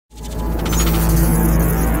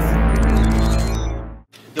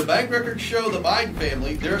bank records show the Biden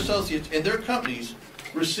family, their associates, and their companies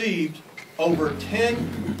received over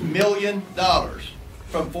 $10 million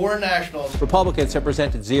from foreign nationals. Republicans have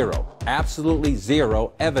presented zero, absolutely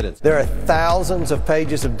zero evidence. There are thousands of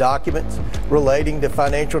pages of documents relating to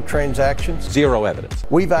financial transactions. Zero evidence.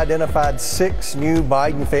 We've identified 6 new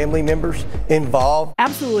Biden family members involved.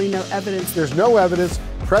 Absolutely no evidence. There's no evidence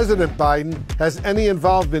President Biden has any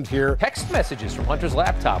involvement here. Text messages from Hunter's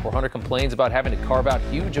laptop where Hunter complains about having to carve out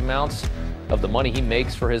huge amounts of the money he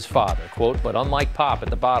makes for his father. Quote, but unlike Pop at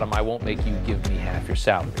the bottom, I won't make you give me half your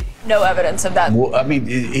salary. No evidence of that. Well, I mean,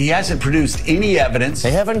 he hasn't produced any evidence.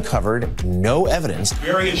 They have uncovered no evidence.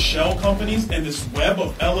 Various shell companies and this web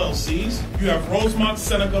of LLCs. You have Rosemont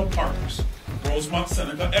Seneca Partners, Rosemont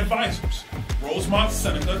Seneca Advisors, Rosemont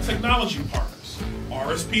Seneca Technology Partners,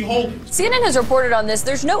 RSP Holdings. CNN has reported on this.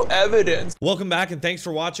 There's no evidence. Welcome back and thanks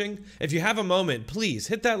for watching. If you have a moment, please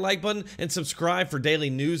hit that like button and subscribe for daily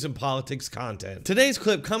news and politics content. Today's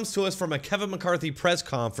clip comes to us from a Kevin McCarthy press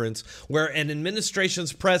conference where an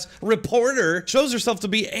administration's press reporter shows herself to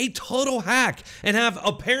be a total hack and have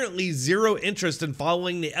apparently zero interest in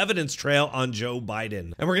following the evidence trail on Joe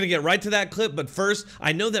Biden. And we're gonna get right to that clip, but first,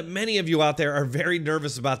 I know that many of you out there are very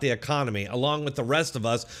nervous about the economy, along with the rest of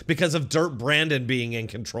us, because of Dirt Brandon being in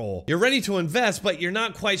control. You're ready to invest, but you're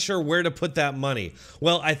not quite sure where to put that money.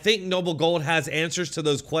 Well, I think Noble Gold has answers to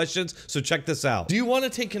those questions, so check this out. Do you want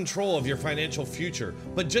to take control of your financial future,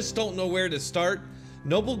 but just don't know where to start?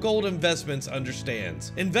 Noble Gold Investments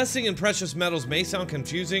understands. Investing in precious metals may sound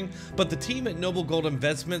confusing, but the team at Noble Gold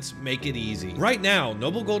Investments make it easy. Right now,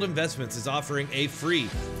 Noble Gold Investments is offering a free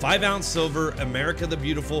 5-ounce silver America the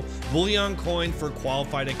Beautiful bullion coin for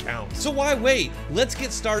qualified accounts. So why wait? Let's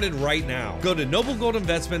get started right now. Go to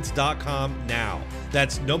noblegoldinvestments.com now.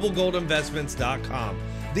 That's noblegoldinvestments.com.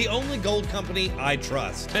 The only gold company I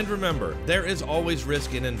trust. And remember, there is always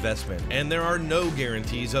risk in investment, and there are no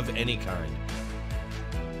guarantees of any kind.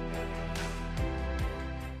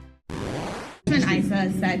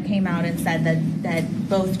 ISA came out and said that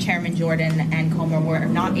both Chairman Jordan and Comer were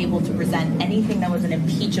not able to present anything that was an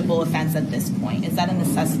impeachable offense at this point. Is that an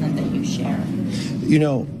assessment that you share? You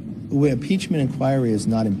know, impeachment inquiry is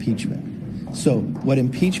not impeachment. So what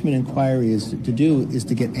impeachment inquiry is to do is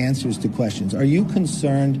to get answers to questions. Are you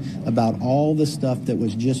concerned about all the stuff that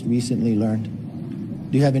was just recently learned?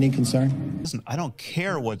 Do you have any concern? Listen, I don't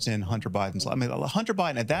care what's in Hunter Biden's life. I mean, Hunter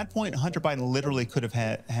Biden, at that point, Hunter Biden literally could have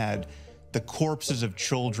had the corpses of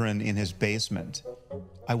children in his basement.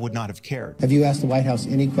 I would not have cared. Have you asked the White House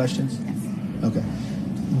any questions? Yes. Okay.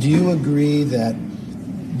 Do you agree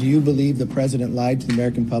do you believe the president lied to the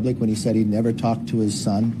American public when he said he'd never talked to his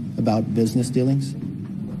son about business dealings?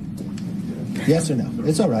 Yes or no?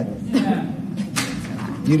 It's all right.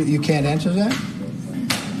 You can't answer that?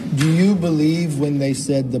 Do you believe when they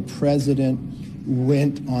said the president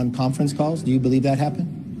went on conference calls? Do you believe that happened?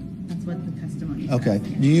 That's what the testimony says. Okay.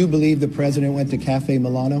 Do you believe the president went to Cafe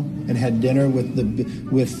Milano and had dinner with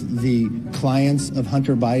the clients of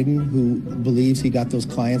Hunter Biden, who believes he got those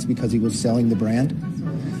clients because he was selling the brand?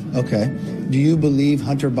 Okay. Do you believe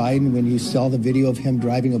Hunter Biden, when you saw the video of him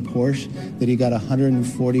driving a Porsche, that he got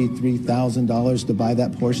 $143,000 to buy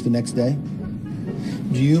that Porsche the next day?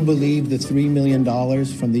 Do you believe the $3 million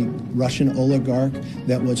from the Russian oligarch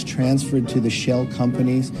that was transferred to the shell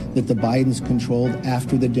companies that the Bidens controlled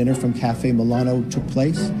after the dinner from Cafe Milano took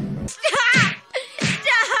place? Stop!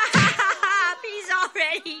 Stop! He's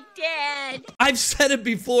already dead. I've said it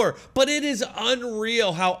before, but it is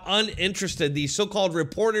unreal how uninterested these so-called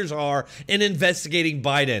reporters are in investigating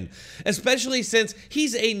Biden, especially since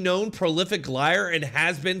he's a known prolific liar and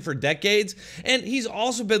has been for decades, and he's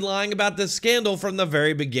also been lying about this scandal from the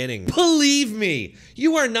very beginning. Believe me,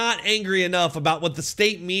 you are not angry enough about what the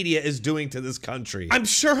state media is doing to this country. I'm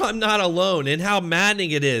sure I'm not alone in how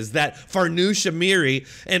maddening it is that Farnoosh Amiri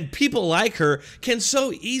and people like her can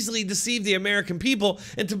so easily deceive the American people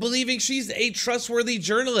into believing she's a trustworthy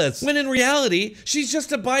journalist, when in reality, she's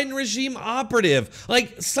just a Biden regime operative,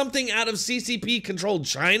 like something out of CCP-controlled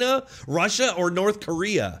China, Russia, or North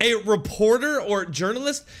Korea. A reporter or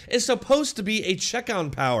journalist is supposed to be a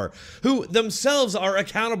check-on power, who themselves are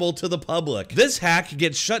accountable to the public. This hack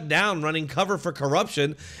gets shut down running cover for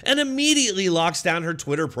corruption and immediately locks down her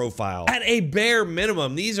Twitter profile. At a bare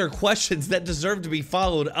minimum, these are questions that deserve to be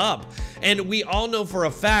followed up, and we all know for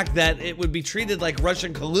a fact that it would be treated like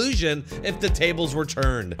Russian collusion if the tables were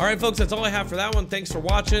turned. All right, folks, that's all I have for that one. Thanks for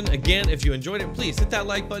watching. Again, if you enjoyed it, please hit that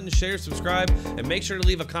like button, share, subscribe, and make sure to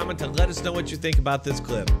leave a comment to let us know what you think about this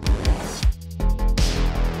clip.